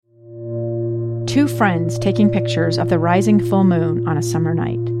Two friends taking pictures of the rising full moon on a summer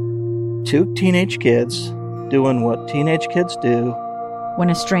night. Two teenage kids doing what teenage kids do. When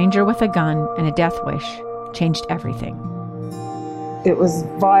a stranger with a gun and a death wish changed everything. It was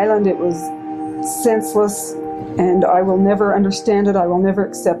violent, it was senseless, and I will never understand it, I will never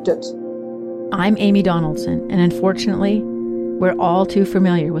accept it. I'm Amy Donaldson, and unfortunately, we're all too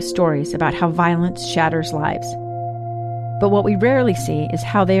familiar with stories about how violence shatters lives. But what we rarely see is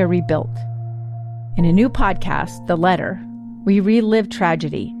how they are rebuilt. In a new podcast, The Letter, we relive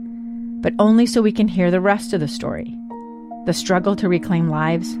tragedy, but only so we can hear the rest of the story. The struggle to reclaim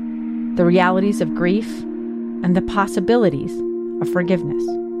lives, the realities of grief, and the possibilities of forgiveness.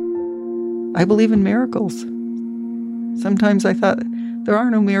 I believe in miracles. Sometimes I thought, there are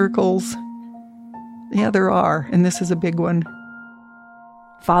no miracles. Yeah, there are, and this is a big one.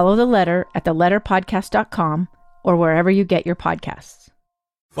 Follow The Letter at theletterpodcast.com or wherever you get your podcasts.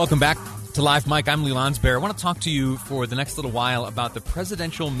 Welcome back to Live Mike. I'm Lee Lonsberry. I want to talk to you for the next little while about the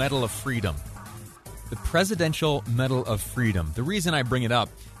Presidential Medal of Freedom. The Presidential Medal of Freedom. The reason I bring it up,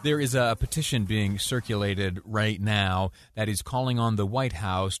 there is a petition being circulated right now that is calling on the White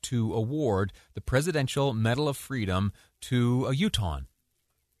House to award the Presidential Medal of Freedom to a Utahn.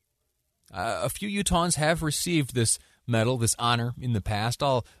 A few Utahns have received this medal, this honor in the past.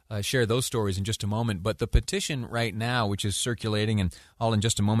 I'll share those stories in just a moment. But the petition right now, which is circulating, and I'll in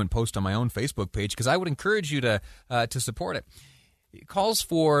just a moment post on my own Facebook page, because I would encourage you to support it. It calls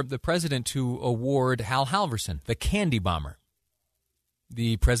for the president to award Hal Halverson, the candy bomber,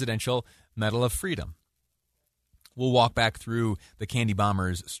 the Presidential Medal of Freedom. We'll walk back through the candy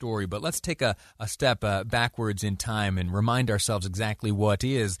bomber's story, but let's take a step backwards in time and remind ourselves exactly what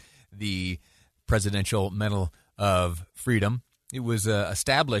is the Presidential Medal of Freedom. It was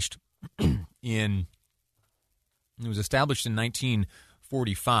established in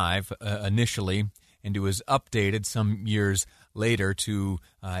 1945 initially, and it was updated some years later to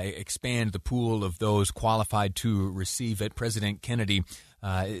expand the pool of those qualified to receive it. President Kennedy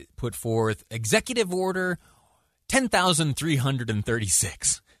put forth Executive Order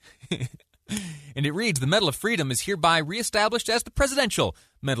 10,336. And it reads, the Medal of Freedom is hereby reestablished as the Presidential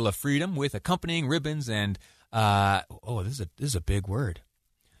Medal of Freedom with accompanying ribbons and, this is a big word.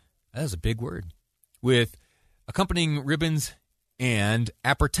 That is a big word. With accompanying ribbons and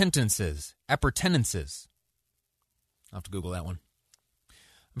appurtenances. I'll have to Google that one.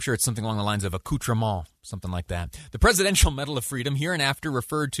 I'm sure it's something along the lines of accoutrement, something like that. The Presidential Medal of Freedom, hereinafter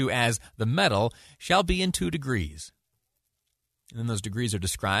referred to as the medal, shall be in 2 degrees. And then those degrees are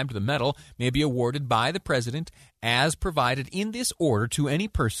described. The medal may be awarded by the president as provided in this order to any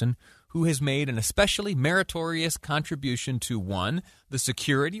person who has made an especially meritorious contribution to 1, the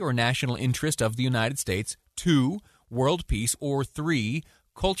security or national interest of the United States, 2, world peace, or 3,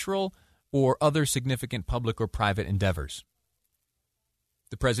 cultural or other significant public or private endeavors.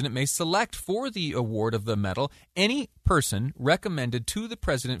 The president may select for the award of the medal any person recommended to the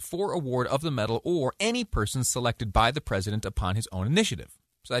president for award of the medal or any person selected by the president upon his own initiative.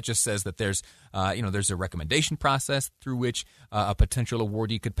 So that just says that there's a recommendation process through which a potential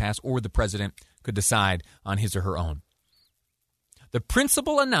awardee could pass or the president could decide on his or her own. The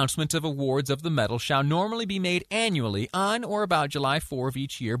principal announcement of awards of the medal shall normally be made annually on or about July 4 of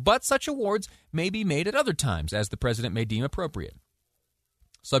each year, but such awards may be made at other times as the president may deem appropriate.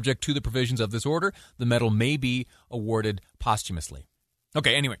 Subject to the provisions of this order, the medal may be awarded posthumously.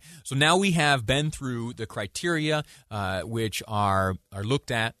 Okay, anyway, so now we have been through the criteria which are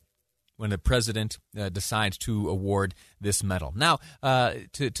looked at when the president decides to award this medal. Now,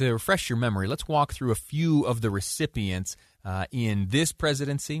 to refresh your memory, let's walk through a few of the recipients in this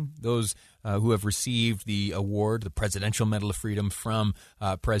presidency, those who have received the award, the Presidential Medal of Freedom from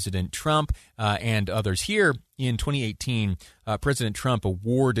President Trump and others. Here in 2018, President Trump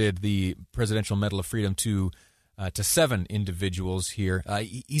awarded the Presidential Medal of Freedom to 7 individuals here.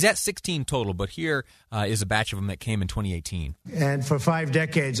 He's at 16 total, but here is a batch of them that came in 2018. And for 5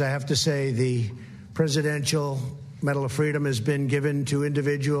 decades, I have to say, the Presidential Medal of Freedom has been given to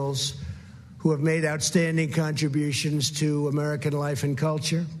individuals who have made outstanding contributions to American life and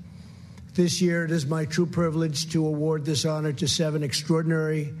culture. This year, it is my true privilege to award this honor to 7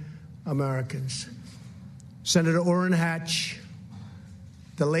 extraordinary Americans. Senator Orrin Hatch,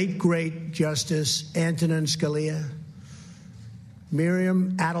 the late, great Justice Antonin Scalia,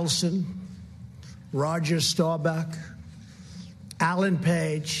 Miriam Adelson, Roger Staubach, Alan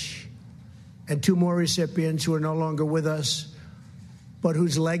Page, and 2 more recipients who are no longer with us, but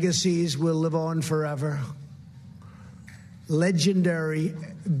whose legacies will live on forever. Legendary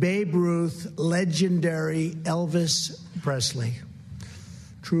Babe Ruth, legendary Elvis Presley.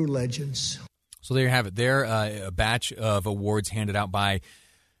 True legends. So there you have it. There, a batch of awards handed out by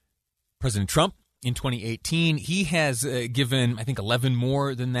President Trump in 2018. He has given, I think, 11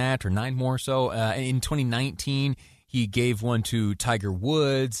 more than that, or 9 more or so. In 2019, he gave one to Tiger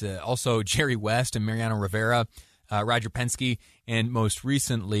Woods, also Jerry West and Mariano Rivera, Roger Penske, and most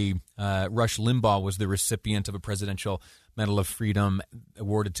recently, Rush Limbaugh was the recipient of a Presidential Medal of Freedom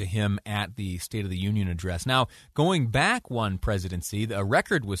awarded to him at the State of the Union address. Now, going back one presidency, a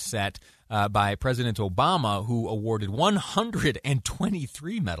record was set by President Obama, who awarded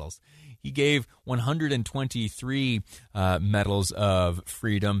 123 medals. He gave 123 medals of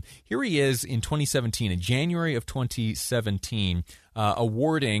freedom. Here he is in 2017, in January of 2017,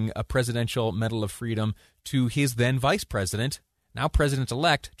 awarding a Presidential Medal of Freedom to his then vice president, now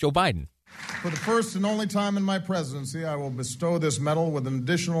President-elect, Joe Biden. For the first and only time in my presidency, I will bestow this medal with an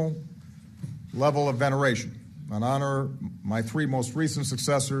additional level of veneration, an honor my 3 most recent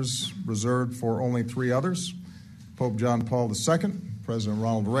successors reserved for only 3 others, Pope John Paul II, President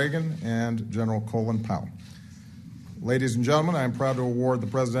Ronald Reagan, and General Colin Powell. Ladies and gentlemen, I am proud to award the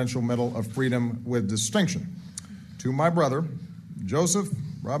Presidential Medal of Freedom with distinction to my brother, Joseph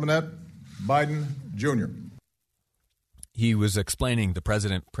Robinette Biden, Jr. He was explaining, the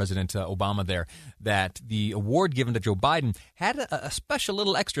President Obama there, that the award given to Joe Biden had a special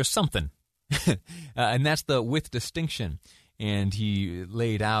little extra something, and that's the with distinction. And he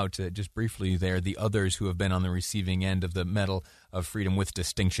laid out just briefly there the others who have been on the receiving end of the Medal of Freedom with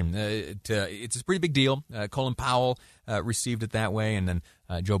distinction. It's a pretty big deal. Colin Powell received it that way, and then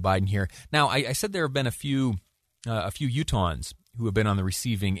Joe Biden here. Now, I said there have been a few Utahns who have been on the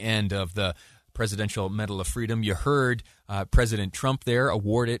receiving end of the Presidential Medal of Freedom. You heard President Trump there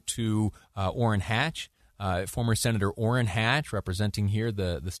award it to Orrin Hatch, former Senator Orrin Hatch, representing here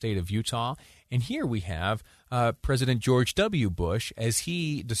the state of Utah. And here we have President George W. Bush, as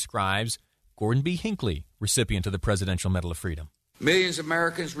he describes Gordon B. Hinckley, recipient of the Presidential Medal of Freedom. Millions of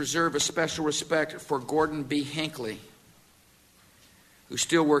Americans reserve a special respect for Gordon B. Hinckley, who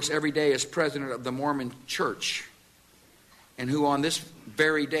still works every day as president of the Mormon Church, and who on this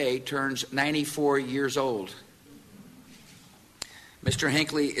very day turns 94 years old. Mr.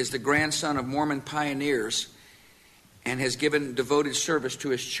 Hinckley is the grandson of Mormon pioneers and has given devoted service to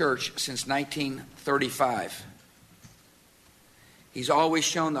his church since 1935. He's always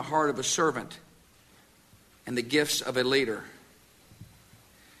shown the heart of a servant and the gifts of a leader.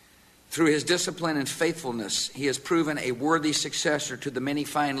 Through his discipline and faithfulness, he has proven a worthy successor to the many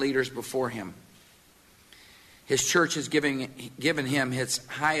fine leaders before him. His church has given him its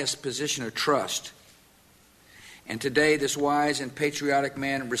highest position of trust. And today, this wise and patriotic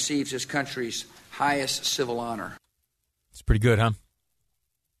man receives his country's highest civil honor. It's pretty good, huh?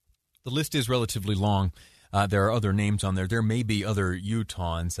 The list is relatively long. There are other names on there. There may be other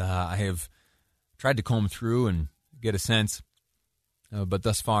Utahns. I have tried to comb through and get a sense, but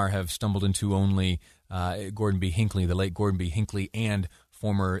thus far have stumbled into only Gordon B. Hinckley, the late Gordon B. Hinckley, and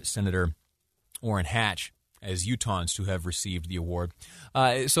former Senator Orrin Hatch as Utahns to have received the award.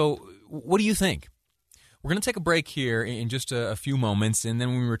 So what do you think? We're going to take a break here in just a few moments, and then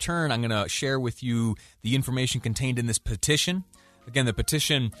when we return, I'm going to share with you the information contained in this petition. Again, the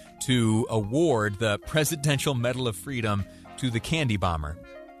petition to award the Presidential Medal of Freedom to the Candy Bomber,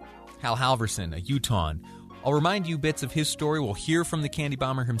 Hal Halverson, a Utahn. I'll remind you bits of his story. We'll hear from the Candy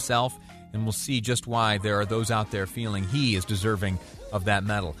Bomber himself, and we'll see just why there are those out there feeling he is deserving of that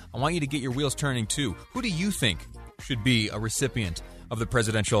medal. I want you to get your wheels turning, too. Who do you think should be a recipient of the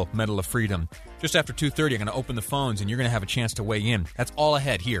Presidential Medal of Freedom? Just after 2:30, I'm going to open the phones, and you're going to have a chance to weigh in. That's all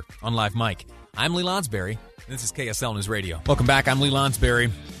ahead here on Live Mike. I'm Lee Lonsberry. This is KSL News Radio. Welcome back. I'm Lee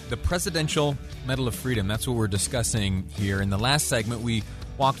Lonsberry. The Presidential Medal of Freedom, that's what we're discussing here. In the last segment, we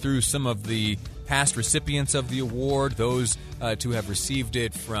walked through some of the past recipients of the award, those to have received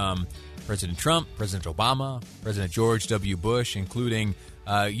it from President Trump, President Obama, President George W. Bush, including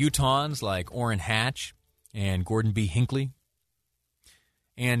Utahns like Orrin Hatch and Gordon B. Hinckley.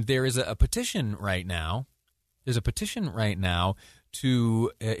 And there is a petition right now. There's a petition right now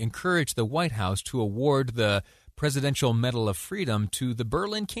to encourage the White House to award the Presidential Medal of Freedom to the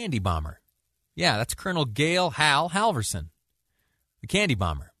Berlin Candy Bomber. Yeah, that's Colonel Gale Hal Halverson, the Candy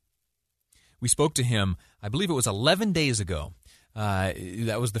Bomber. We spoke to him, I believe it was 11 days ago.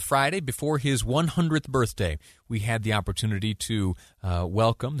 That was the Friday before his 100th birthday. We had the opportunity to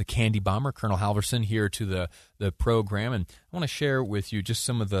welcome the Candy Bomber, Colonel Halverson, here to the program. And I want to share with you just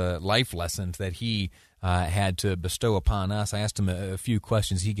some of the life lessons that he had to bestow upon us. I asked him a few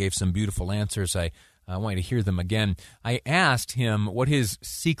questions. He gave some beautiful answers. I want you to hear them again. I asked him what his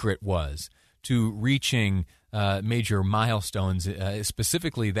secret was to reaching major milestones,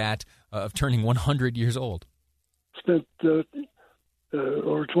 specifically that of turning 100 years old. Spent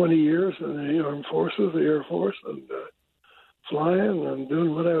over 20 years in the Armed Forces, the Air Force, and flying and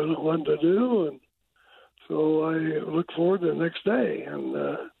doing what I wanted to do. And so I look forward to the next day. And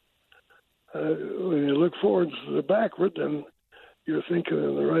when you look forward to the backward, then you're thinking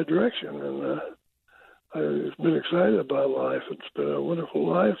in the right direction. And I've been excited about life. It's been a wonderful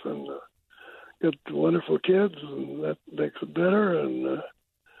life, and got wonderful kids, and that makes it better. And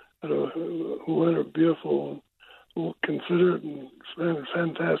had a beautiful, considerate, and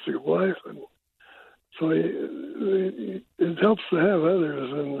fantastic wife. And so it helps to have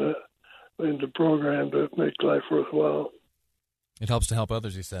others in the program to make life worthwhile. It helps to help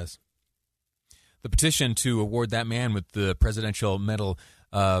others, he says. The petition to award that man with the Presidential Medal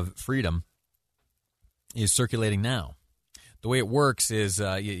of Freedom is circulating now. The way it works is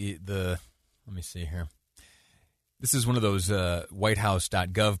let me see here. This is one of those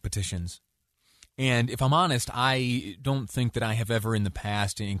whitehouse.gov petitions. And if I'm honest, I don't think that I have ever in the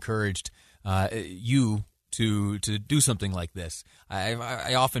past encouraged you to do something like this.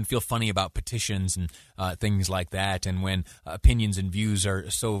 I often feel funny about petitions and things like that. And when opinions and views are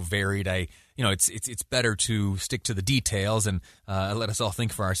so varied, it's better to stick to the details and let us all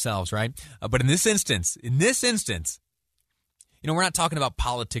think for ourselves, right? But in this instance, we're not talking about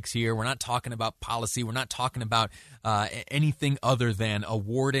politics here. We're not talking about policy. We're not talking about anything other than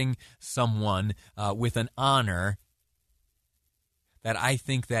awarding someone with an honor that I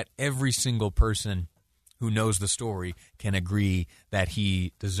think that every single person who knows the story can agree that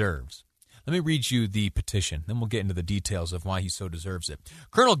he deserves. Let me read you the petition, then we'll get into the details of why he so deserves it.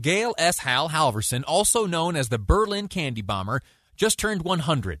 Colonel Gale S. Hal Halverson, also known as the Berlin Candy Bomber, just turned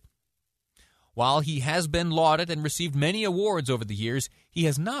 100. While he has been lauded and received many awards over the years, he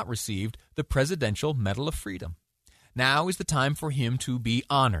has not received the Presidential Medal of Freedom. Now is the time for him to be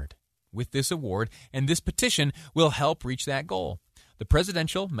honored with this award, and this petition will help reach that goal. The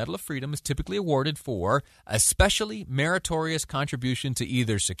Presidential Medal of Freedom is typically awarded for especially meritorious contribution to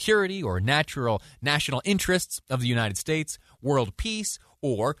either security or national interests of the United States, world peace,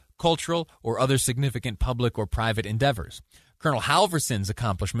 or cultural or other significant public or private endeavors. Colonel Halverson's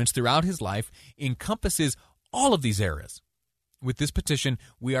accomplishments throughout his life encompasses all of these areas. With this petition,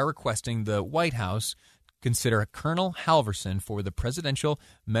 we are requesting the White House consider Colonel Halverson for the Presidential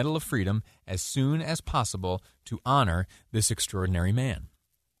Medal of Freedom as soon as possible to honor this extraordinary man.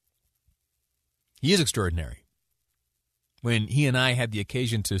 He is extraordinary. When he and I had the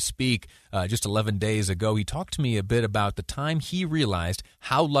occasion to speak just 11 days ago, he talked to me a bit about the time he realized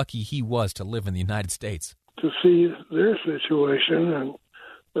how lucky he was to live in the United States. To see their situation and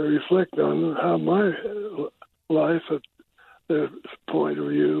reflect on how my life at the point of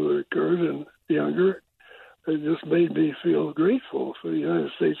view occurred and younger, it just made me feel grateful for the United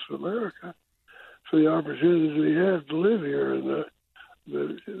States of America, for the opportunities we have to live here and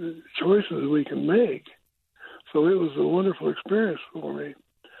the choices we can make. So it was a wonderful experience for me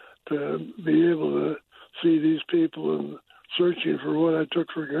to be able to see these people and searching for what I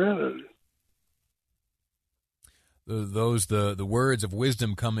took for granted. The words of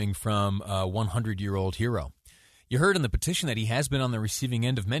wisdom coming from a 100-year-old hero. You heard in the petition that he has been on the receiving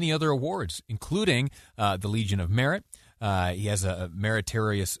end of many other awards, including the Legion of Merit. He has a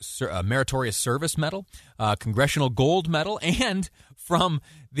meritorious service medal, Congressional Gold Medal, and from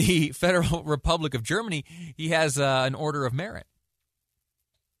the Federal Republic of Germany, he has an Order of Merit.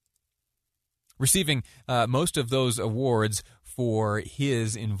 Receiving most of those awards for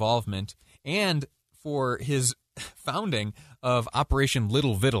his involvement and for his founding of Operation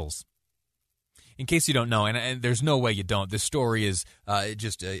Little Vittles. In case you don't know, and there's no way you don't, this story is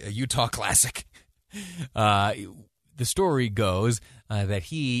just a Utah classic. The story goes that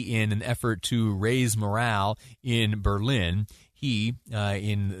he, in an effort to raise morale in Berlin, he,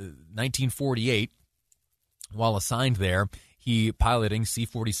 in 1948, while assigned there, he piloting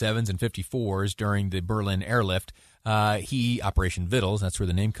C-47s and 54s during the Berlin airlift, Operation Vittles, that's where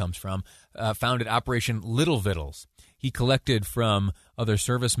the name comes from, founded Operation Little Vittles. He collected from other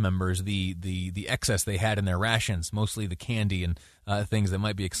service members the excess they had in their rations, mostly the candy and things that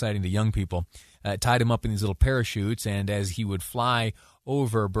might be exciting to young people, tied him up in these little parachutes, and as he would fly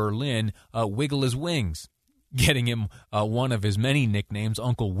over Berlin, wiggle his wings, getting him one of his many nicknames,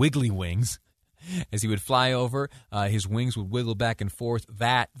 Uncle Wiggly Wings. As he would fly over, his wings would wiggle back and forth,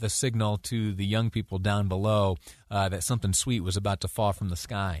 the signal to the young people down below that something sweet was about to fall from the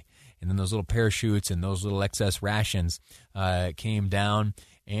sky. And then those little parachutes and those little excess rations came down,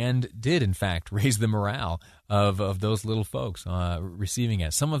 and did, in fact, raise the morale of those little folks receiving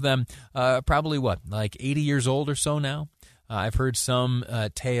it. Some of them probably, like 80 years old or so now? I've heard some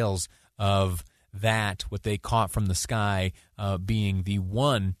tales of that, what they caught from the sky, being the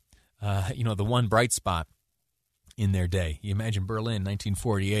one, the one bright spot in their day. You imagine Berlin,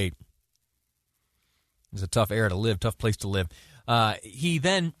 1948. It was a tough era to live, tough place to live. He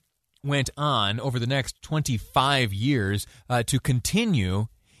then went on over the next 25 years to continue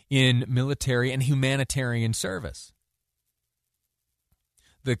in military and humanitarian service.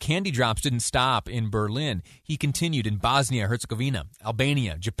 The candy drops didn't stop in Berlin. He continued in Bosnia, Herzegovina,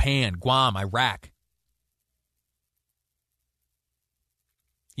 Albania, Japan, Guam, Iraq.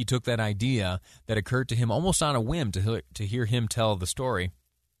 He took that idea that occurred to him almost on a whim to hear him tell the story,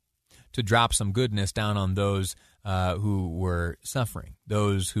 to drop some goodness down on those who were suffering,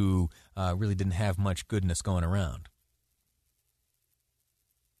 those who really didn't have much goodness going around.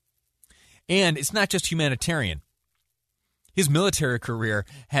 And it's not just humanitarian. His military career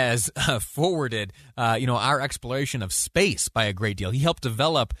has forwarded, our exploration of space by a great deal. He helped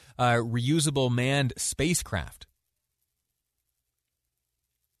develop reusable manned spacecraft.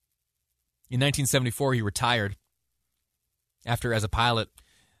 In 1974, he retired after, as a pilot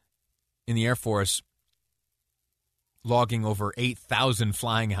in the Air Force, logging over 8,000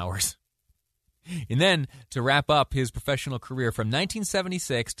 flying hours. And then, to wrap up his professional career, from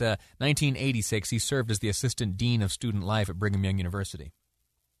 1976 to 1986, he served as the Assistant Dean of Student Life at Brigham Young University.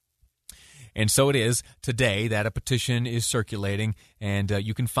 And so it is today that a petition is circulating, and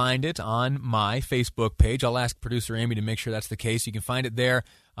you can find it on my Facebook page. I'll ask producer Amy to make sure that's the case. You can find it there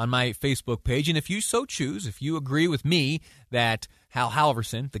on my Facebook page. And if you so choose, if you agree with me that Hal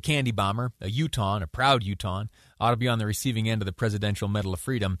Halverson, the candy bomber, a Utahn, a proud Utahn, ought to be on the receiving end of the Presidential Medal of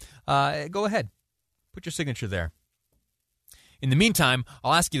Freedom, go ahead. Put your signature there. In the meantime,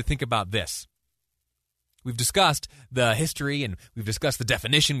 I'll ask you to think about this. We've discussed the history, and we've discussed the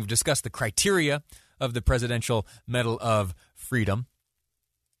definition, we've discussed the criteria of the Presidential Medal of Freedom.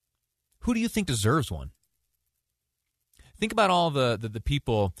 Who do you think deserves one? Think about all the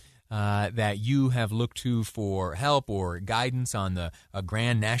people that you have looked to for help or guidance on a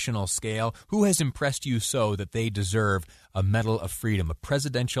grand national scale. Who has impressed you so that they deserve a Medal of Freedom, a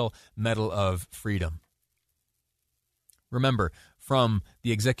Presidential Medal of Freedom? Remember, from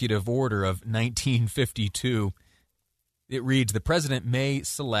the executive order of 1952, it reads, the president may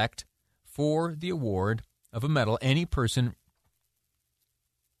select for the award of a medal any person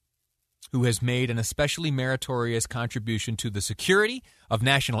who has made an especially meritorious contribution to the security of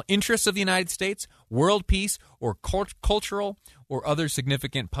national interests of the United States, world peace, or cultural or other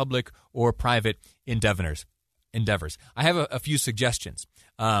significant public or private endeavors. I have a few suggestions.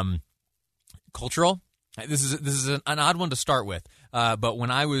 Cultural. This is an odd one to start with, but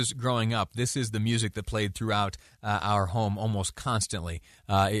when I was growing up, this is the music that played throughout our home almost constantly.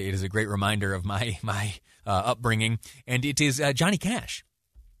 It is a great reminder of my upbringing, and it is Johnny Cash.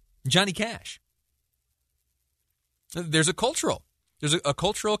 Johnny Cash. There's a cultural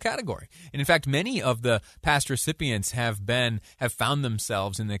category, and in fact, many of the past recipients have found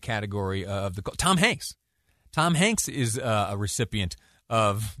themselves in the category of the Tom Hanks. Tom Hanks is a recipient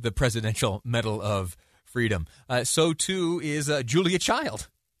of the Presidential Medal of Freedom. So too is Julia Child,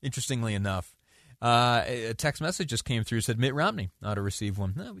 interestingly enough. A text message just came through, said Mitt Romney ought to receive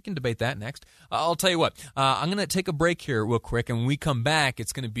one. We can debate that next. I'll tell you what, I'm going to take a break here real quick, and when we come back,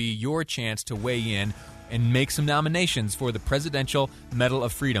 it's going to be your chance to weigh in and make some nominations for the Presidential Medal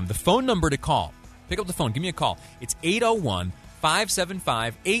of Freedom. The phone number to call, pick up the phone, give me a call. It's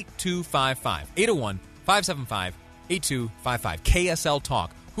 801-575-8255. 801-575-8255. KSL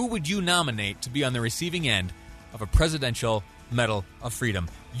Talk. Who would you nominate to be on the receiving end of a Presidential Medal of Freedom?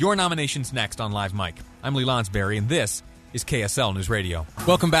 Your nominations next on Live Mike. I'm Lee Lonsberry, and this is KSL News Radio.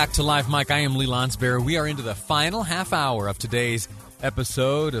 Welcome back to Live Mike. I am Lee Lonsberry. We are into the final half hour of today's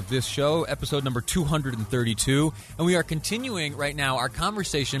episode of this show, episode number 232, and we are continuing right now our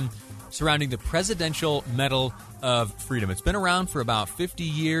conversation surrounding the Presidential Medal of Freedom. It's been around for about 50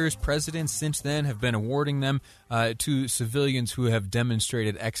 years. Presidents since then have been awarding them to civilians who have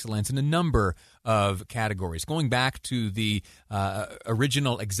demonstrated excellence in a number of categories. Going back to the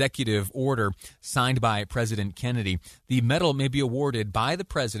original executive order signed by President Kennedy, the medal may be awarded by the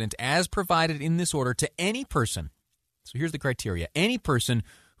president as provided in this order to any person. So here's the criteria. Any person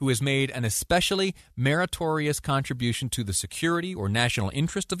who has made an especially meritorious contribution to the security or national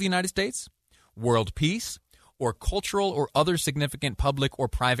interest of the United States, world peace, or cultural or other significant public or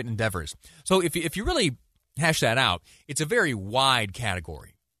private endeavors. So if you really hash that out, it's a very wide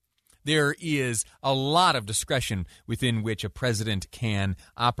category. there is a lot of discretion within which a president can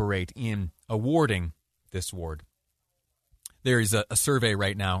operate in awarding this award. There is a survey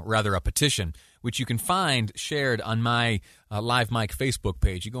right now, rather a petition, which you can find shared on my Live Mike Facebook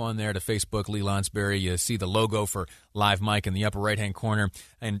page. You go on there to Facebook, Lee Lonsberry, you see the logo for Live Mike in the upper right-hand corner,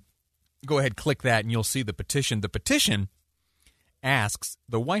 and go ahead, click that, and you'll see the petition. The petition asks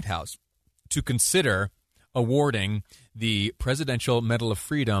the White House to consider awarding the Presidential Medal of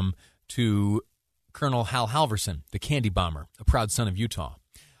Freedom to Colonel Hal Halverson, the candy bomber, a proud son of Utah.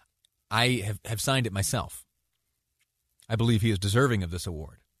 I have signed it myself. I believe he is deserving of this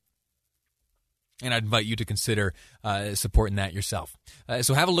award. And I'd invite you to consider supporting that yourself.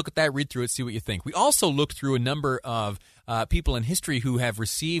 So have a look at that, read through it, see what you think. We also looked through a number of people in history who have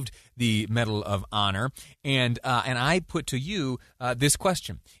received the Medal of Honor, and I put to you this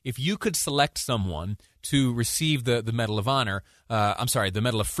question. If you could select someone to receive the Medal of Honor, the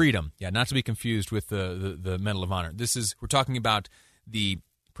Medal of Freedom, not to be confused with the Medal of Honor. We're talking about the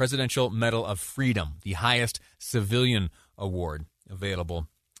Presidential Medal of Freedom, the highest civilian award available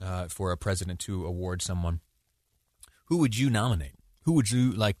for a president to award someone. Who would you nominate? Who would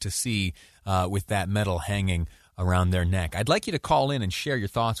you like to see with that medal hanging around their neck? I'd like you to call in and share your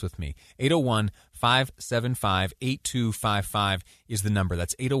thoughts with me. 801-575-8255 is the number.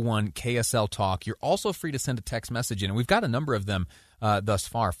 That's 801-KSL-TALK. You're also free to send a text message in, and we've got a number of them thus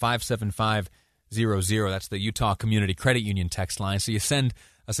far, 57500. That's the Utah Community Credit Union text line. So you send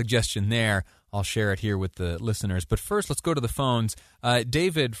a suggestion there. I'll share it here with the listeners. But first, let's go to the phones.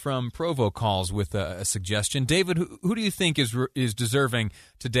 David from Provo calls with a suggestion. David, who do you think is deserving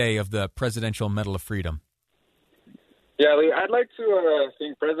today of the Presidential Medal of Freedom? Yeah, Lee, I'd like to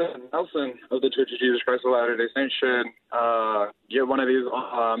think President Nelson of the Church of Jesus Christ of Latter-day Saints should get one of these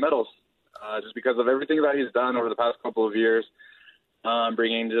medals just because of everything that he's done over the past couple of years,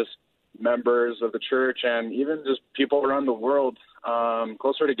 bringing just members of the church and even just people around the world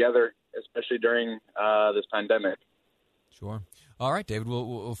closer together, especially during this pandemic. Sure. All right, David.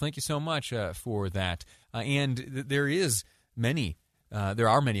 Well, thank you so much for that. And there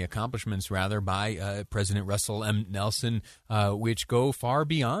are many accomplishments, by President Russell M. Nelson, which go far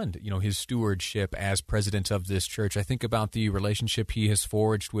beyond, his stewardship as president of this church. I think about the relationship he has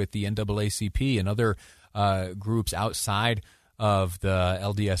forged with the NAACP and other groups outside of the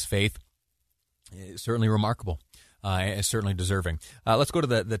LDS faith. It's certainly remarkable. Certainly deserving. Let's go to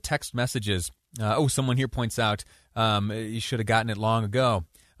the text messages. Someone here points out you should have gotten it long ago.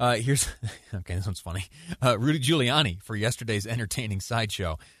 This one's funny. Rudy Giuliani for yesterday's entertaining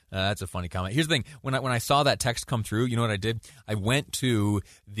sideshow. That's a funny comment. Here's the thing. When I saw that text come through, you know what I did? I went to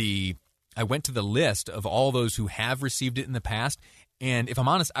the list of all those who have received it in the past, and if I'm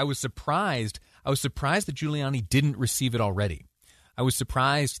honest, I was surprised that Giuliani didn't receive it already. I was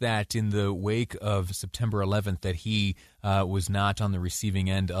surprised that in the wake of September 11th that he was not on the receiving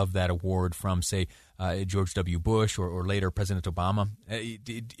end of that award from, say, George W. Bush or later President Obama.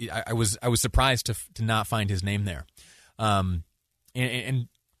 I was surprised to not find his name there. And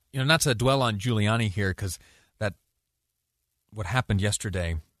not to dwell on Giuliani here, because what happened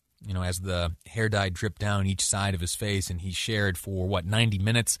yesterday, as the hair dye dripped down each side of his face, and he shared for 90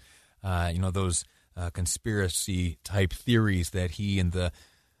 minutes, those conspiracy-type theories that he and the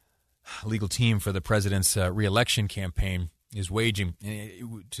legal team for the president's re-election campaign is waging.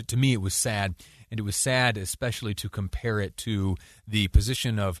 To me, it was sad, and it was sad especially to compare it to the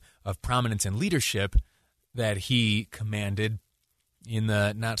position of prominence and leadership that he commanded in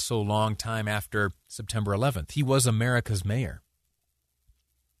the not-so-long time after September 11th. He was America's mayor.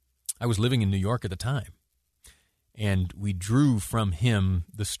 I was living in New York at the time, and we drew from him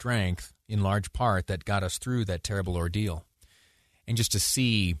the strength, in large part, that got us through that terrible ordeal. And just to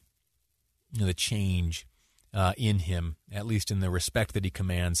see the change in him, at least in the respect that he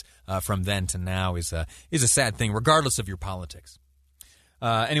commands from then to now, is a sad thing, regardless of your politics.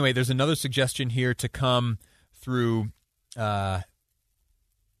 Anyway, there's another suggestion here to come through, and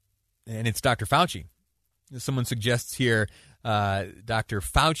it's Dr. Fauci. Someone suggests here Dr.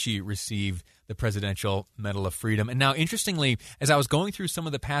 Fauci received the Presidential Medal of Freedom. And now, interestingly, as I was going through some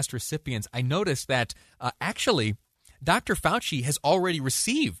of the past recipients, I noticed that actually Dr. Fauci has already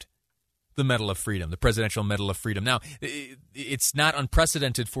received the Medal of Freedom, the Presidential Medal of Freedom. Now, it's not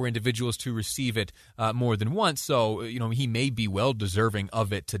unprecedented for individuals to receive it more than once, so he may be well deserving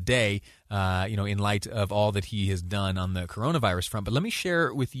of it today, in light of all that he has done on the coronavirus front. But let me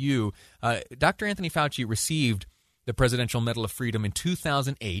share with you, Dr. Anthony Fauci received the Presidential Medal of Freedom in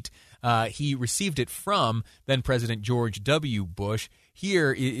 2008. He received it from then-President George W. Bush.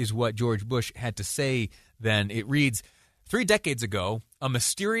 Here is what George Bush had to say then. It reads, 3 decades ago, a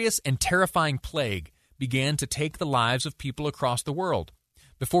mysterious and terrifying plague began to take the lives of people across the world.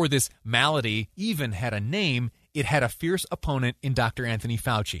 Before this malady even had a name, it had a fierce opponent in Dr. Anthony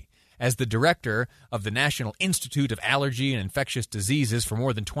Fauci. As the director of the National Institute of Allergy and Infectious Diseases for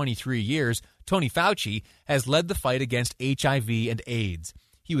more than 23 years, Tony Fauci has led the fight against HIV and AIDS.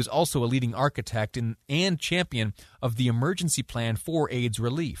 He was also a leading architect and champion of the emergency plan for AIDS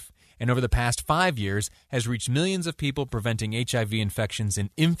relief, and over the past 5 years has reached millions of people, preventing HIV infections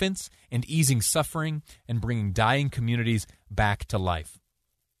in infants and easing suffering and bringing dying communities back to life.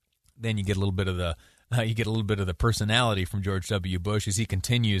 Then you get a little bit of the personality from George W. Bush as he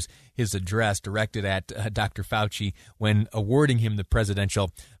continues his address directed at Dr. Fauci when awarding him the Presidential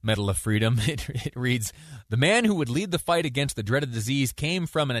Medal of Freedom. It reads, "The man who would lead the fight against the dreaded disease came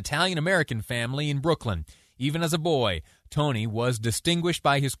from an Italian-American family in Brooklyn. Even as a boy, Tony was distinguished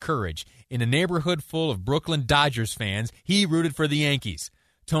by his courage. In a neighborhood full of Brooklyn Dodgers fans, he rooted for the Yankees.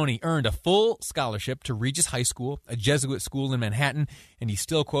 Tony earned a full scholarship to Regis High School, a Jesuit school in Manhattan, and he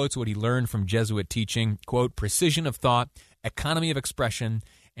still quotes what he learned from Jesuit teaching, quote, precision of thought, economy of expression,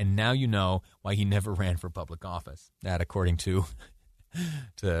 and now you know why he never ran for public office." That according to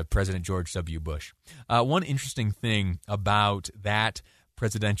President George W. Bush. One interesting thing about that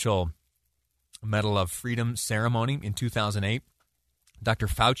Presidential Medal of Freedom ceremony in 2008, Dr.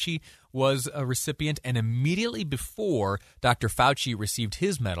 Fauci was a recipient, and immediately before Dr. Fauci received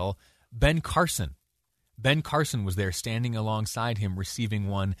his medal, Ben Carson was there standing alongside him receiving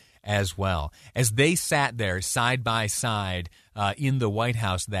one as well. As they sat there side by side in the White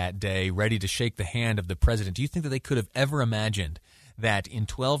House that day, ready to shake the hand of the president, do you think that they could have ever imagined that in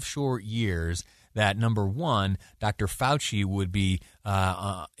 12 short years that, number one, Dr. Fauci would be,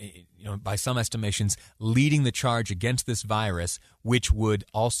 by some estimations, leading the charge against this virus, which would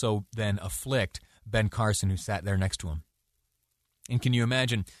also then afflict Ben Carson, who sat there next to him? And can you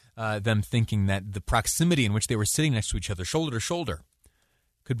imagine them thinking that the proximity in which they were sitting next to each other, shoulder to shoulder,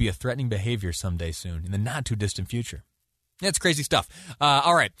 could be a threatening behavior someday soon, in the not-too-distant future? That's crazy stuff.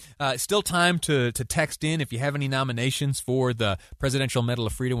 All right. Still time to text in if you have any nominations for the Presidential Medal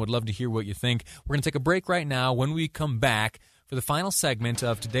of Freedom. Would love to hear what you think. We're going to take a break right now. When we come back for the final segment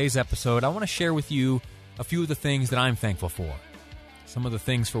of today's episode, I want to share with you a few of the things that I'm thankful for. Some of the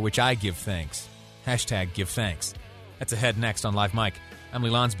things for which I give thanks. Hashtag give thanks. That's ahead next on Live Mike. I'm Lee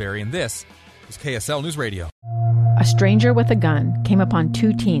Lonsberry, and this is KSL News Radio. A stranger with a gun came upon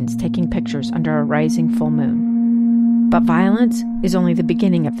 2 teens taking pictures under a rising full moon. But violence is only the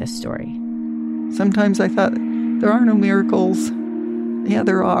beginning of this story. Sometimes I thought, there are no miracles. Yeah,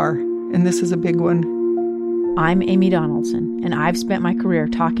 there are, and this is a big one. I'm Amy Donaldson, and I've spent my career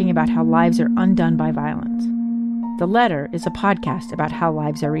talking about how lives are undone by violence. The Letter is a podcast about how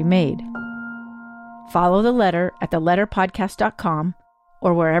lives are remade. Follow The Letter at theletterpodcast.com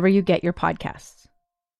or wherever you get your podcasts.